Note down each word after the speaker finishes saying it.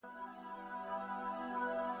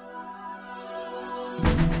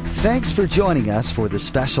Thanks for joining us for the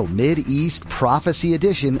special Mid-East Prophecy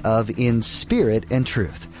edition of In Spirit and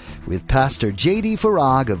Truth with Pastor J.D.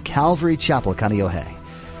 Farag of Calvary Chapel, Kaneohe.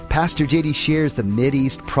 Pastor J.D. shares the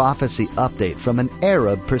Mid-East Prophecy update from an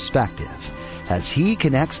Arab perspective as he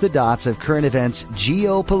connects the dots of current events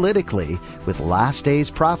geopolitically with last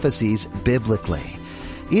days prophecies biblically.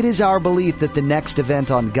 It is our belief that the next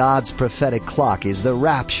event on God's prophetic clock is the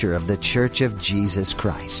rapture of the Church of Jesus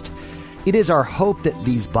Christ. It is our hope that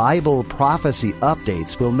these Bible prophecy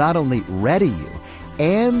updates will not only ready you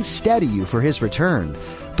and steady you for His return,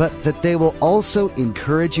 but that they will also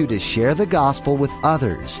encourage you to share the gospel with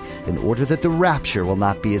others in order that the rapture will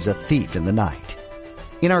not be as a thief in the night.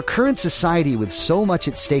 In our current society with so much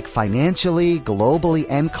at stake financially, globally,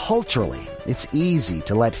 and culturally, it's easy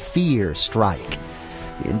to let fear strike.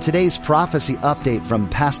 In today's prophecy update from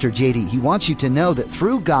Pastor J.D., he wants you to know that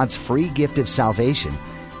through God's free gift of salvation,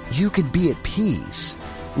 you can be at peace.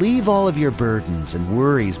 Leave all of your burdens and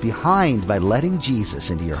worries behind by letting Jesus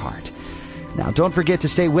into your heart. Now, don't forget to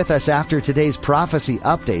stay with us after today's prophecy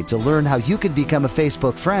update to learn how you can become a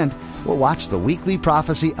Facebook friend or watch the weekly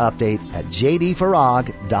prophecy update at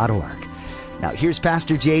jdfarag.org. Now, here's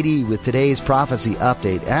Pastor JD with today's prophecy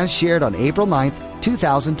update as shared on April 9th,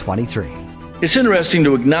 2023. It's interesting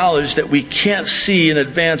to acknowledge that we can't see in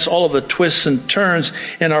advance all of the twists and turns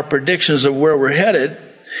in our predictions of where we're headed.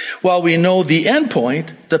 While we know the end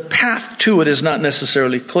point, the path to it is not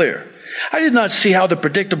necessarily clear. I did not see how the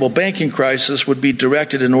predictable banking crisis would be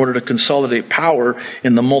directed in order to consolidate power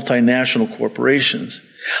in the multinational corporations.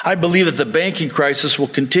 I believe that the banking crisis will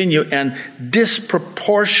continue and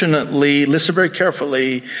disproportionately, listen very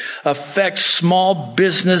carefully, affect small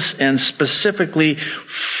business and specifically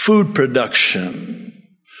food production.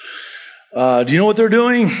 Do you know what they're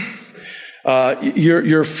doing?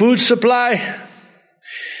 Your food supply?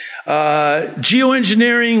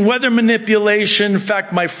 Geoengineering, weather manipulation. In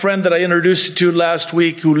fact, my friend that I introduced you to last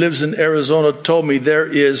week who lives in Arizona told me there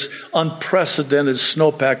is unprecedented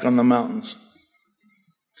snowpack on the mountains.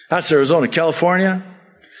 That's Arizona. California,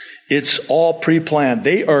 it's all pre-planned.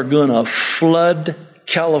 They are going to flood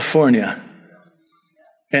California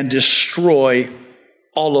and destroy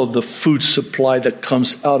all of the food supply that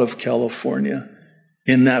comes out of California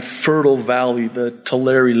in that fertile valley, the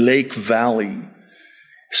Tulare Lake Valley.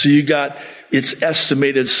 So you got, it's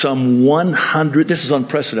estimated some 100, this is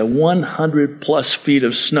unprecedented, 100 plus feet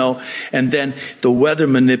of snow. And then the weather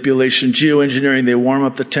manipulation, geoengineering, they warm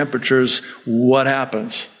up the temperatures. What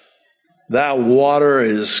happens? That water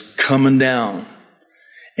is coming down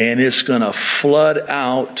and it's going to flood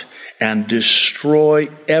out and destroy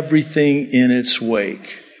everything in its wake.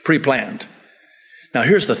 Pre-planned. Now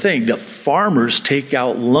here's the thing. The farmers take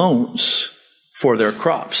out loans for their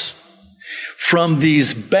crops from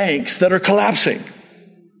these banks that are collapsing.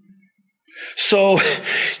 So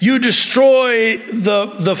you destroy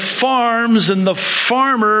the farms and the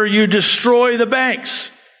farmer, you destroy the banks.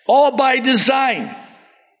 All by design.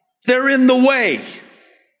 They're in the way.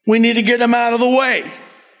 We need to get them out of the way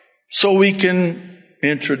so we can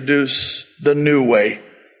introduce the new way,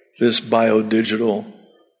 this biodigital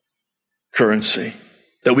currency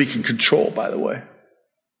that we can control, by the way,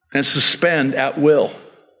 and suspend at will.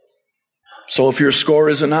 So if your score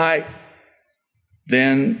isn't high,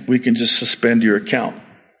 then we can just suspend your account,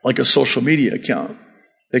 like a social media account.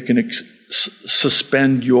 They can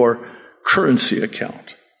suspend your currency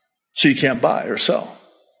account so you can't buy or sell.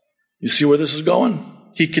 You see where this is going?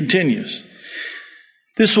 He continues.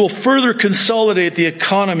 This will further consolidate the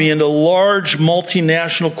economy into large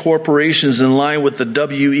multinational corporations in line with the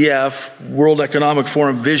WEF, World Economic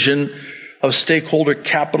Forum vision of stakeholder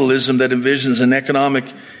capitalism that envisions an economic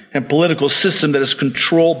and political system that is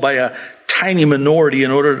controlled by a tiny minority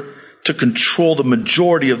in order to control the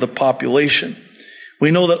majority of the population.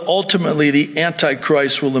 We know that ultimately the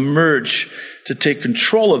Antichrist will emerge to take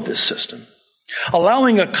control of this system,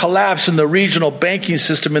 allowing a collapse in the regional banking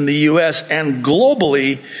system in the U.S. and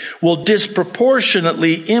globally will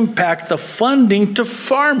disproportionately impact the funding to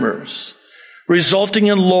farmers, resulting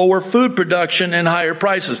in lower food production and higher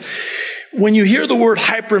prices. When you hear the word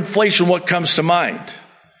hyperinflation, what comes to mind?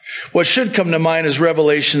 What should come to mind is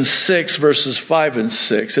Revelation 6, verses 5 and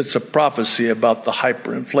 6. It's a prophecy about the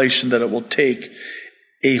hyperinflation that it will take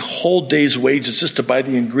a whole day's wages just to buy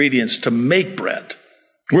the ingredients to make bread.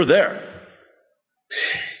 We're there.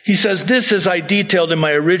 He says, this, as I detailed in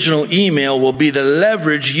my original email, will be the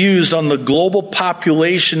leverage used on the global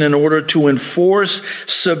population in order to enforce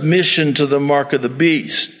submission to the mark of the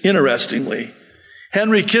beast. Interestingly,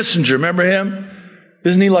 Henry Kissinger, remember him?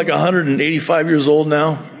 Isn't he like 185 years old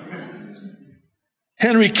now?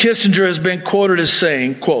 Henry Kissinger has been quoted as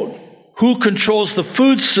saying, quote, "Who controls the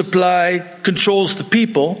food supply controls the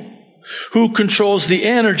people. Who controls the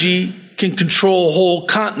energy can control whole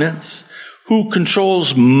continents. Who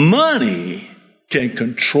controls money can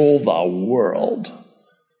control the world."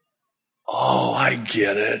 Oh, I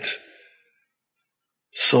get it.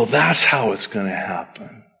 So that's how it's going to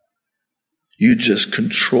happen. You just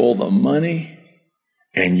control the money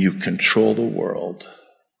and you control the world.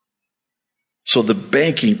 So the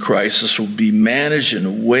banking crisis will be managed in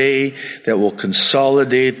a way that will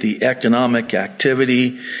consolidate the economic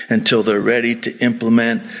activity until they're ready to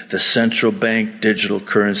implement the central bank digital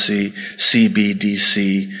currency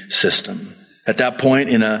CBDC system. At that point,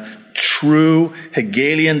 in a true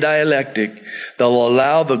Hegelian dialectic, they'll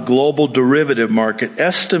allow the global derivative market,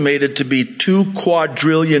 estimated to be 2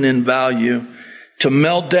 quadrillion in value, to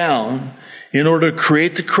melt down in order to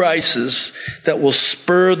create the crisis that will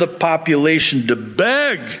spur the population to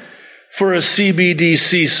beg for a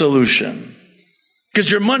CBDC solution.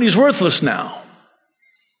 Because your money's worthless now.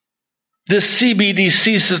 This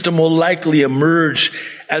CBDC system will likely emerge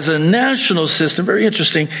as a national system, very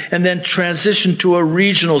interesting, and then transition to a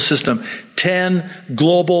regional system. 10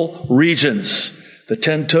 global regions. The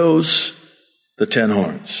 10 toes, the 10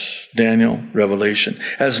 horns. Daniel, Revelation.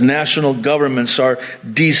 As national governments are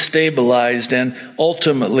destabilized and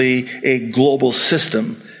ultimately a global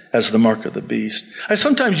system as the mark of the beast. I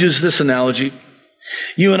sometimes use this analogy.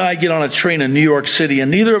 You and I get on a train in New York City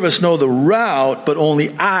and neither of us know the route, but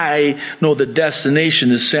only I know the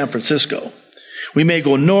destination is San Francisco. We may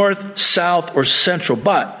go north, south, or central,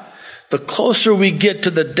 but the closer we get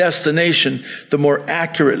to the destination, the more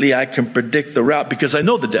accurately I can predict the route because I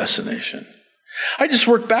know the destination. I just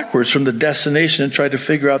work backwards from the destination and try to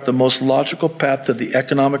figure out the most logical path to the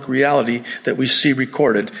economic reality that we see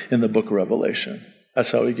recorded in the book of Revelation.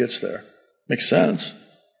 That's how he gets there. Makes sense.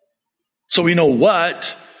 So we know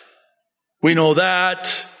what, we know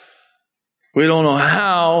that, we don't know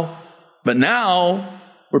how, but now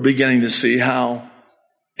we're beginning to see how.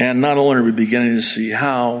 And not only are we beginning to see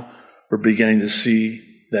how, we're beginning to see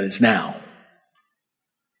that it's now.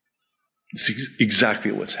 It's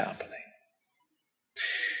exactly what's happening.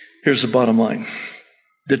 Here's the bottom line.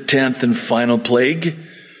 The 10th and final plague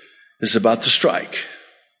is about to strike.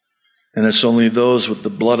 And it's only those with the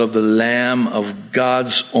blood of the Lamb of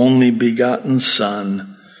God's only begotten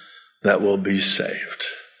Son that will be saved.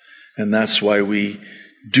 And that's why we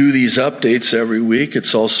do these updates every week.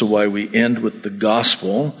 It's also why we end with the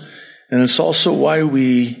gospel. And it's also why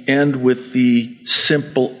we end with the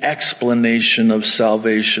simple explanation of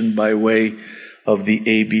salvation by way of the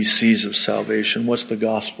ABCs of salvation. What's the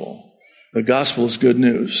gospel? The gospel is good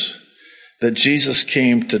news that Jesus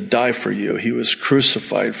came to die for you. He was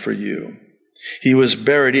crucified for you. He was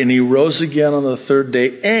buried and he rose again on the 3rd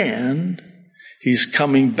day, and he's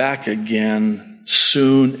coming back again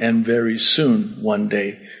soon and very soon one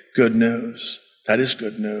day. Good news. That is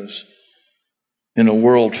good news in a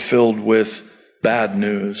world filled with bad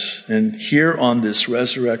news. And here on this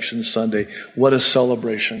Resurrection Sunday, what a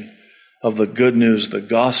celebration of the good news, the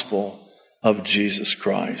gospel of Jesus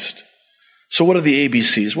Christ. So what are the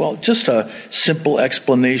ABCs? Well, just a simple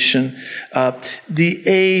explanation. The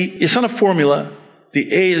A, it's not a formula.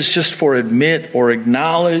 The A is just for admit or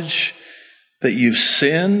acknowledge that you've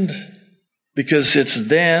sinned, because it's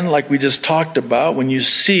then, like we just talked about, when you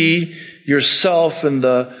see yourself in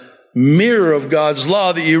the mirror of God's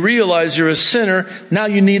law, that you realize you're a sinner. Now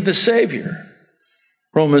you need the Savior.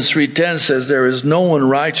 Romans 3:10 says there is no one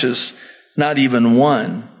righteous, not even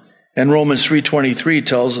one. And Romans 3:23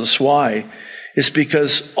 tells us why. It's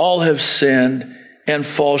because all have sinned and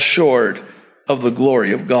fall short of the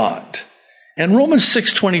glory of God. And Romans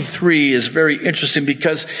 6:23 is very interesting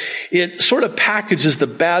because it sort of packages the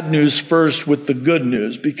bad news first with the good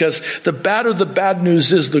news. Because the badder the bad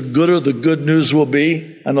news is, the gooder the good news will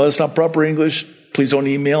be. I know that's not proper English. Please don't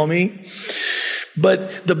email me.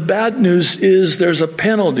 But the bad news is there's a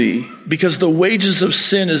penalty, because the wages of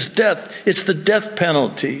sin is death. It's the death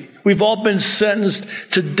penalty. We've all been sentenced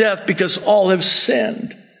to death because all have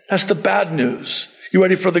sinned. That's the bad news. You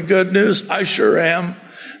ready for the good news? I sure am.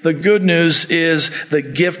 The good news is the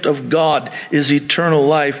gift of God is eternal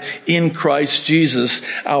life in Christ Jesus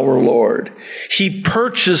our Lord. He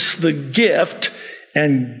purchased the gift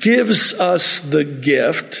and gives us the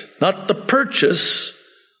gift, not the purchase,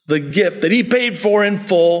 the gift that he paid for in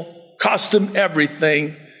full, cost him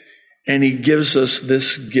everything, and he gives us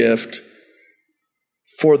this gift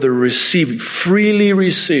for the receiving, freely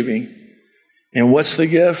receiving. And what's the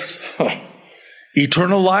gift?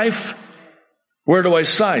 Eternal life. Where do I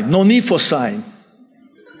sign? No need for sign.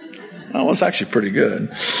 Well, it's actually pretty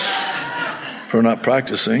good for not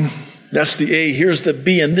practicing. That's the A. Here's the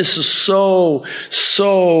B. And this is so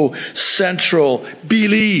central.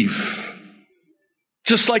 Believe.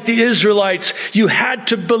 Just like the Israelites, you had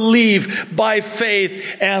to believe by faith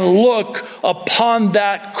and look upon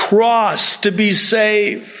that cross to be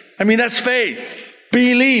saved. I mean, that's faith.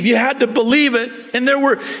 Believe. You had to believe it. And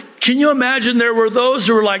can you imagine there were those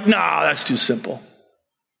who were like, nah, that's too simple.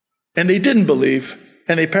 And they didn't believe,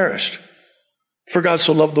 and they perished. For God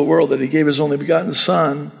so loved the world that he gave his only begotten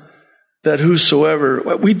Son, that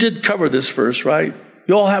whosoever, we did cover this verse, right?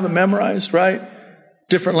 You all have it memorized, right?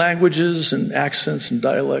 Different languages and accents and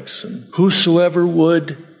dialects. And whosoever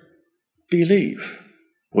would believe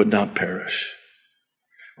would not perish.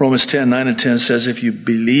 Romans 10:9-10 says, if you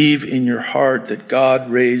believe in your heart that God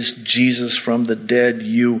raised Jesus from the dead,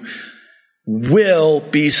 you will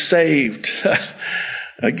be saved.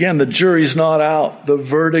 Again, the jury's not out. The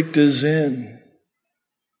verdict is in.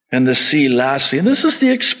 And the C, lastly, and this is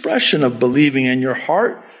the expression of believing in your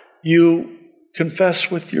heart, you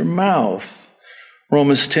confess with your mouth.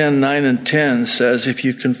 Romans 10:9-10 says, if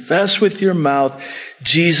you confess with your mouth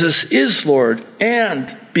Jesus is Lord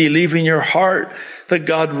and believe in your heart that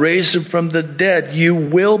God raised him from the dead, you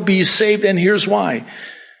will be saved. And here's why.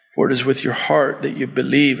 For it is with your heart that you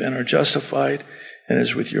believe and are justified, and it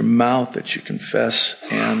is with your mouth that you confess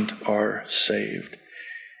and are saved.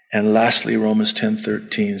 And lastly, Romans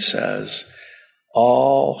 10:13 says,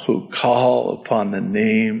 all who call upon the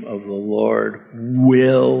name of the Lord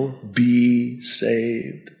will be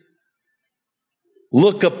saved.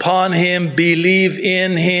 Look upon him, believe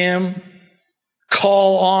in him,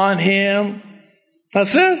 call on him.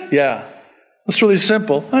 That's it? Yeah. That's really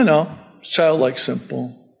simple. I know. Childlike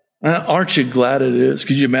simple. Aren't you glad it is?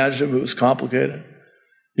 Could you imagine if it was complicated?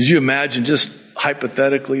 Could you imagine, just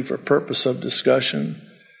hypothetically for purpose of discussion,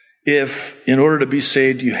 if in order to be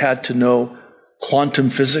saved you had to know quantum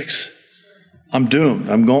physics? I'm doomed.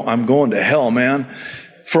 I'm going to hell, man.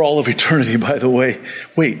 For all of eternity, by the way.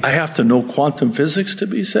 Wait, I have to know quantum physics to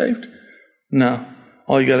be saved? No.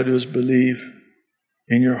 All you got to do is believe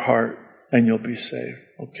in your heart and you'll be saved.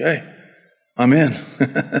 Okay. I'm in.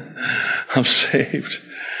 I'm saved.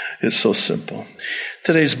 It's so simple.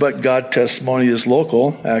 Today's But God testimony is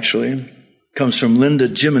local, actually. Comes from Linda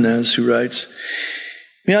Jimenez, who writes,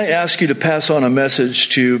 may I ask you to pass on a message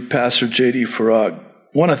to Pastor J.D. Farag?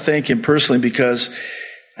 I want to thank him personally because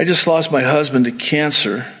I just lost my husband to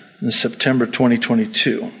cancer in September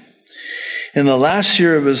 2022. In the last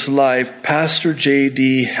year of his life, Pastor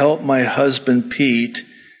J.D. helped my husband Pete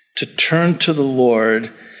to turn to the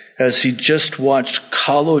Lord as he just watched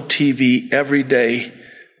Kahlo TV every day,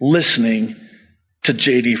 listening to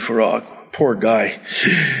J.D. Farag. Poor guy.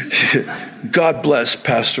 God bless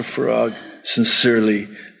Pastor Farag. Sincerely,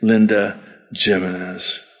 Linda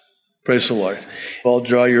Jimenez. Praise the Lord. I'll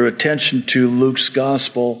draw your attention to Luke's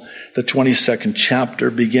Gospel, the 22nd chapter,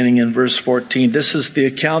 beginning in verse 14. This is the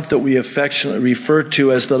account that we affectionately refer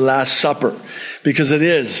to as the Last Supper, because it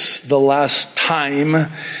is the last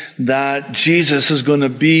time that Jesus is going to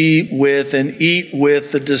be with and eat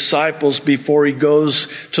with the disciples before he goes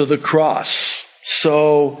to the cross.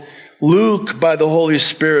 So Luke, by the Holy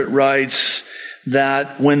Spirit, writes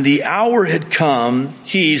that when the hour had come,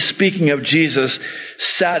 he, speaking of Jesus,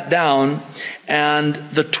 sat down and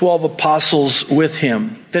the 12 apostles with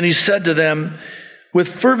him. Then he said to them, with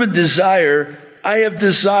fervent desire, I have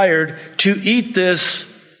desired to eat this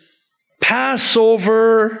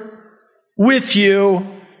Passover with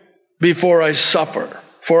you before I suffer.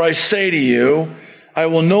 For I say to you, I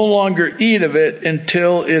will no longer eat of it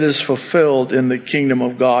until it is fulfilled in the kingdom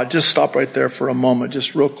of God. Just stop right there for a moment,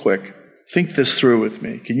 just real quick. Think this through with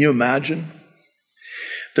me. Can you imagine?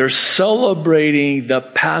 They're celebrating the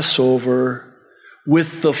Passover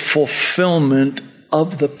with the fulfillment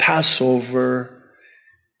of the Passover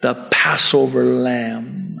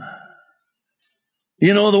lamb.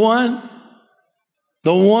 You know the one?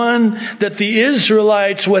 The one that the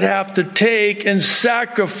Israelites would have to take and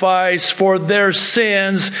sacrifice for their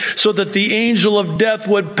sins so that the angel of death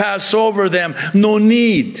would pass over them. No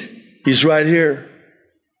need. He's right here.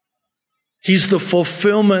 He's the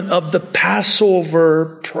fulfillment of the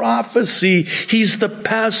Passover prophecy. He's the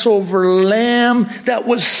Passover lamb that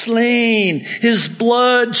was slain, his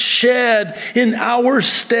blood shed in our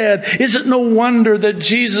stead. Is it no wonder that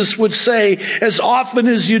Jesus would say, as often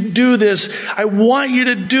as you do this, I want you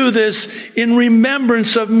to do this in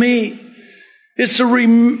remembrance of me. It's a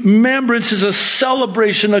remembrance, it's a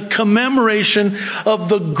celebration, a commemoration of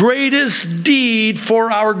the greatest deed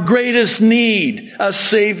for our greatest need, a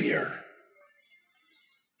Savior.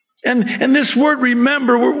 And this word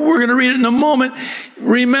remember, we're going to read it in a moment.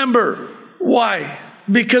 Remember. Why?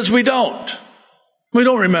 Because we don't. We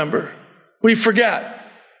don't remember. We forget.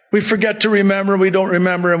 We forget to remember. We don't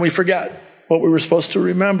remember, and we forget what we were supposed to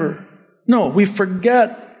remember. No, we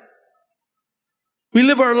forget. We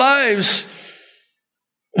live our lives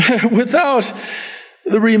without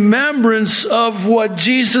the remembrance of what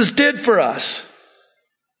Jesus did for us.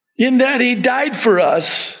 In that He died for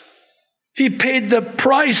us. He paid the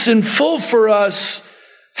price in full for us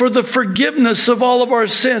for the forgiveness of all of our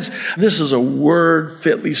sins. This is a word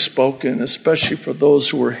fitly spoken, especially for those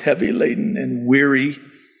who are heavy laden and weary,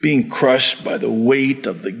 being crushed by the weight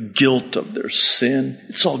of the guilt of their sin.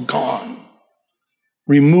 It's all gone.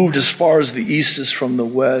 Removed as far as the east is from the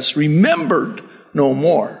west. Remembered no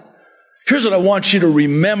more. Here's what I want you to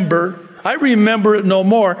remember. I remember it no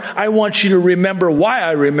more. I want you to remember why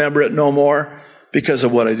I remember it no more. Because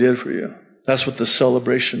of what I did for you. That's what the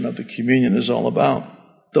celebration of the communion is all about.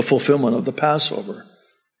 The fulfillment of the Passover.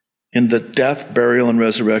 In the death, burial, and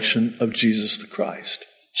resurrection of Jesus the Christ.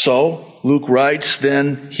 So, Luke writes,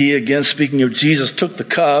 then he, again speaking of Jesus, took the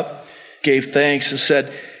cup, gave thanks, and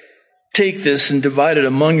said, take this and divide it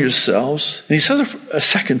among yourselves. And he says it a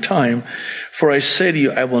second time, for I say to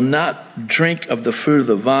you, I will not drink of the fruit of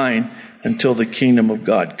the vine until the kingdom of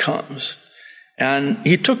God comes. And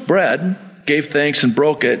he took bread, gave thanks, and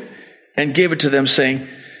broke it, and gave it to them, saying,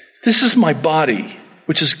 this is my body,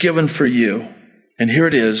 which is given for you. And here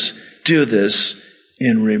it is, do this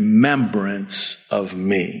in remembrance of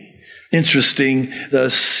me. Interesting, the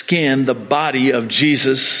skin, the body of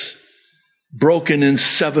Jesus, broken in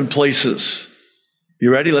 7 places.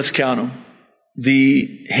 You ready? Let's count them.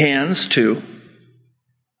 The hands, 2.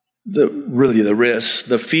 The wrists.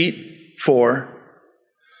 The feet, 4.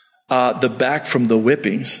 The back from the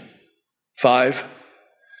whippings, 5.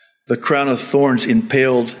 The crown of thorns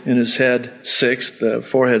impaled in his head, 6. The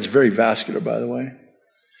forehead's very vascular, by the way.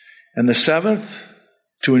 And the 7th,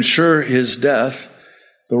 to ensure his death,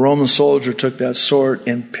 the Roman soldier took that sword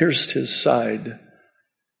and pierced his side.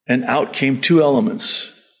 And out came 2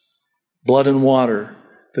 elements, blood and water,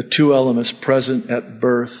 the 2 elements present at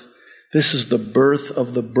birth. This is the birth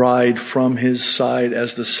of the bride from his side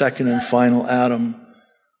as the second and final Adam.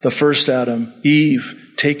 The first Adam,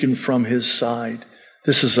 Eve, taken from his side.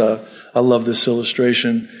 This is I love this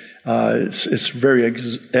illustration. It's very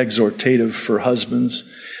exhortative for husbands.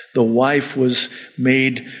 The wife was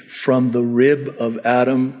made from the rib of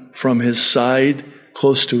Adam, from his side,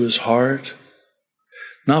 close to his heart.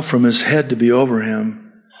 Not from his head to be over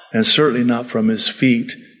him, and certainly not from his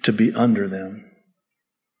feet to be under them.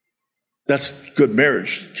 That's good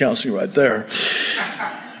marriage counseling right there.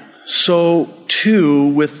 So, too,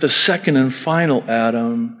 with the second and final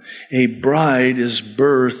Adam, a bride is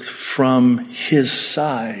birthed from his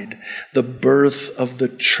side. The birth of the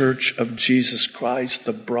church of Jesus Christ,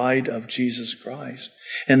 the bride of Jesus Christ.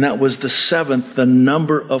 And that was the 7th, the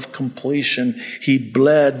number of completion. He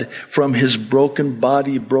bled from his broken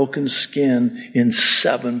body, broken skin in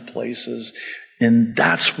 7 places. And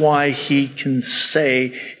that's why he can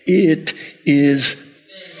say, it is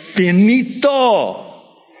finito.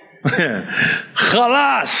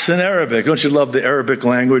 Khalas in Arabic. Don't you love the Arabic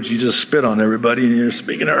language? You just spit on everybody and you're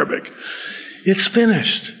speaking Arabic. It's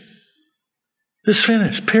finished. It's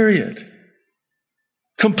finished, period.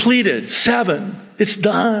 Completed, 7. It's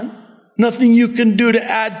done. Nothing you can do to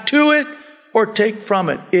add to it or take from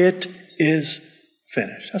it. It is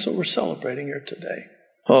finished. That's what we're celebrating here today.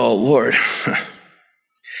 Oh, Lord.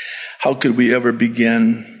 How could we ever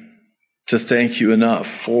begin to thank you enough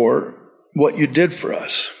for what you did for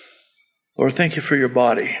us? Lord, thank you for your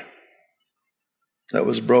body that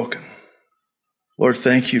was broken. Lord,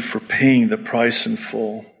 thank you for paying the price in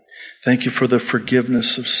full. Thank you for the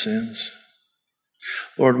forgiveness of sins.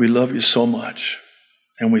 Lord, we love you so much,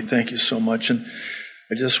 and we thank you so much. And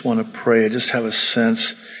I just want to pray. I just have a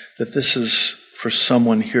sense that this is for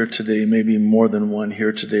someone here today, maybe more than one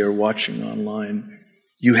here today or watching online.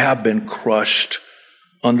 You have been crushed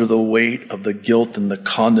under the weight of the guilt and the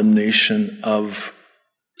condemnation of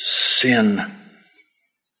sin.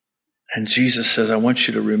 And Jesus says, I want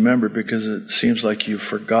you to remember, because it seems like you've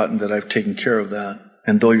forgotten that I've taken care of that.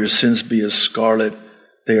 And though your sins be as scarlet,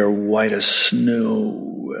 they are white as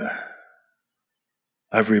snow.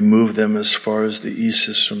 I've removed them as far as the east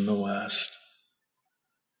is from the west.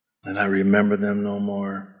 And I remember them no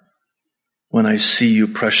more. When I see you,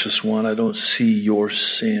 precious one, I don't see your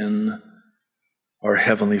sin, our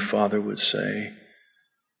Heavenly Father would say.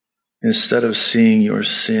 Instead of seeing your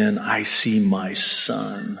sin, I see my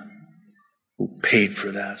Son who paid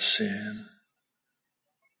for that sin.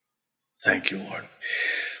 Thank you, Lord.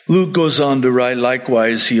 Luke goes on to write,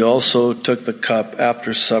 likewise, he also took the cup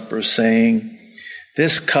after supper, saying,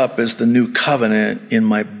 this cup is the new covenant in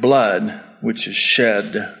my blood, which is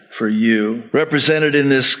shed for you. Represented in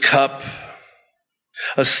this cup,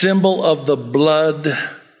 a symbol of the blood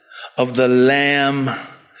of the Lamb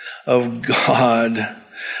of God,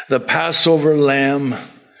 the Passover Lamb,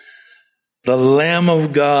 the Lamb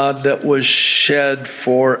of God that was shed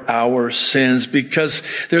for our sins, because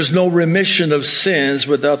there's no remission of sins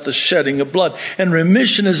without the shedding of blood. And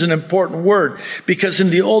remission is an important word, because in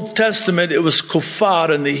the Old Testament, it was kufar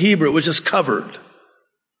in the Hebrew, which is covered.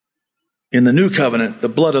 In the New Covenant, the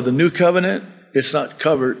blood of the New Covenant, it's not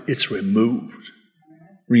covered, it's removed.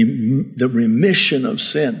 The remission of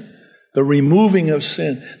sin, the removing of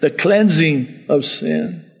sin, the cleansing of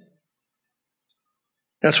sin.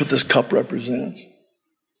 That's what this cup represents.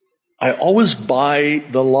 I always buy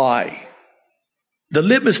the lie. The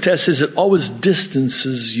litmus test is it always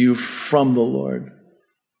distances you from the Lord,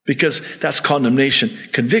 because that's condemnation.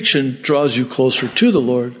 Conviction draws you closer to the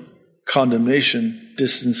Lord. Condemnation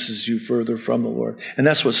distances you further from the Lord. And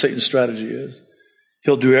that's what Satan's strategy is.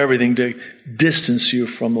 He'll do everything to distance you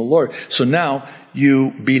from the Lord. So now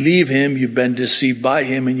you believe him, you've been deceived by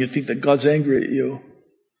him, and you think that God's angry at you.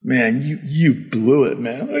 Man, you blew it,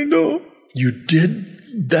 man. I know. You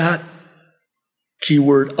did that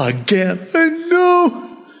keyword again. I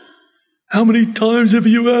know. How many times have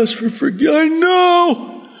you asked for forgiveness? I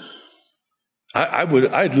know.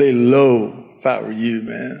 I'd lay low if I were you,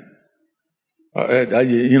 man.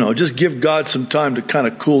 Just give God some time to kind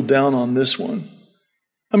of cool down on this one.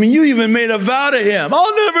 I mean, you even made a vow to him.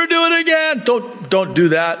 I'll never do it again. Don't do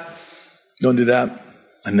that. Don't do that.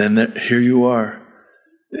 And then here you are.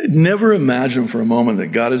 Never imagine for a moment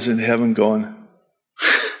that God is in heaven going,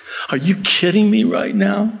 are you kidding me right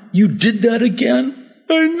now? You did that again?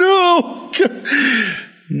 I know.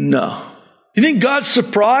 No. You think God's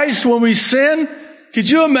surprised when we sin? Could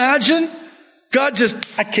you imagine?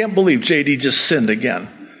 I can't believe JD just sinned again.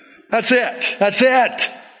 That's it. That's it.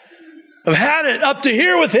 I've had it up to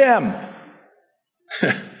here with him.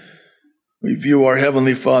 We view our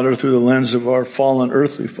Heavenly Father through the lens of our fallen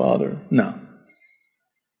earthly father. No.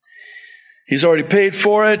 He's already paid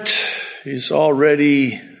for it. He's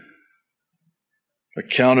already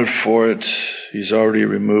accounted for it. He's already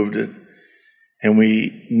removed it. And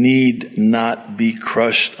we need not be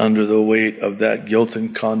crushed under the weight of that guilt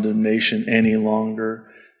and condemnation any longer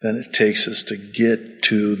than it takes us to get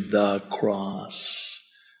to the cross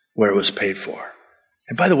where it was paid for.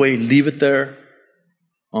 And by the way, leave it there.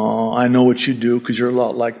 Oh, I know what you do because you're a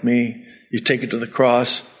lot like me. You take it to the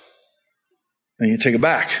cross and you take it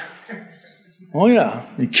back. Oh yeah,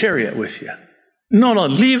 you carry it with you. No,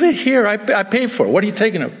 leave it here. I paid for it. What are you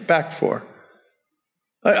taking it back for?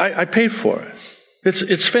 I paid for it.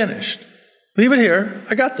 It's finished. Leave it here.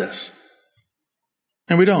 I got this.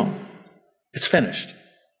 And we don't. It's finished.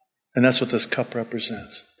 And that's what this cup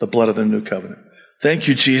represents. The blood of the new covenant. Thank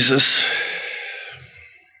you, Jesus.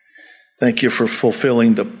 Thank you for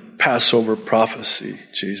fulfilling the Passover prophecy,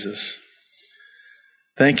 Jesus.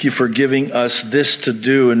 Thank you for giving us this to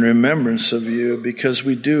do in remembrance of you, because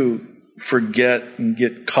we do forget and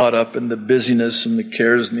get caught up in the busyness and the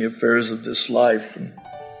cares and the affairs of this life. And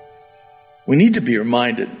we need to be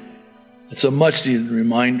reminded. It's a much needed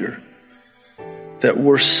reminder that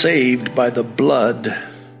we're saved by the blood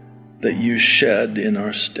that you shed in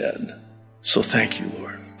our stead. So thank you,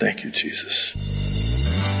 Lord. Thank you, Jesus.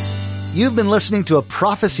 You've been listening to a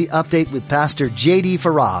prophecy update with Pastor J.D.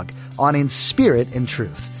 Farag on In Spirit and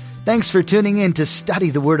Truth. Thanks for tuning in to study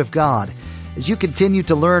the Word of God. As you continue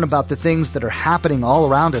to learn about the things that are happening all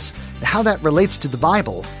around us and how that relates to the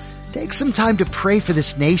Bible, take some time to pray for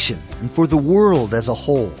this nation and for the world as a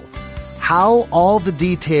whole. How all the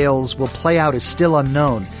details will play out is still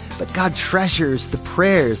unknown, but God treasures the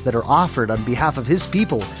prayers that are offered on behalf of His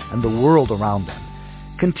people and the world around them.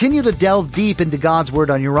 Continue to delve deep into God's Word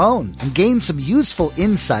on your own and gain some useful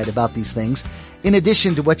insight about these things in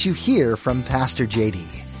addition to what you hear from Pastor J.D.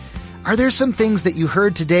 Are there some things that you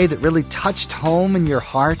heard today that really touched home in your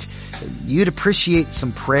heart that you'd appreciate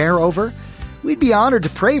some prayer over? We'd be honored to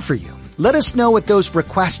pray for you. Let us know what those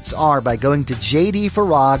requests are by going to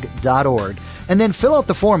jdfarag.org and then fill out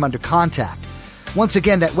the form under Contact. Once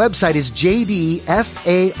again, that website is jdfarag.org.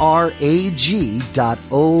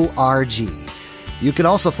 You can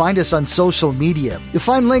also find us on social media. You'll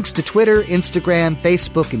find links to Twitter, Instagram,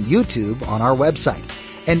 Facebook, and YouTube on our website.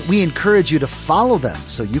 And we encourage you to follow them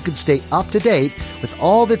so you can stay up to date with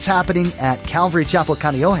all that's happening at Calvary Chapel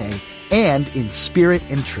Kaneohe and In Spirit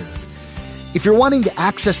and Truth. If you're wanting to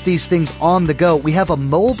access these things on the go, we have a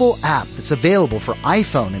mobile app that's available for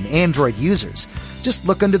iPhone and Android users. Just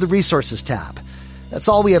look under the Resources tab. That's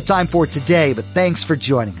all we have time for today, but thanks for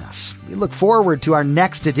joining us. We look forward to our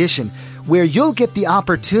next edition, where you'll get the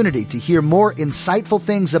opportunity to hear more insightful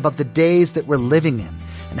things about the days that we're living in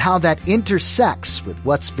and how that intersects with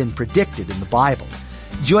what's been predicted in the Bible.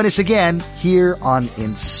 Join us again here on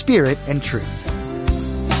In Spirit and Truth.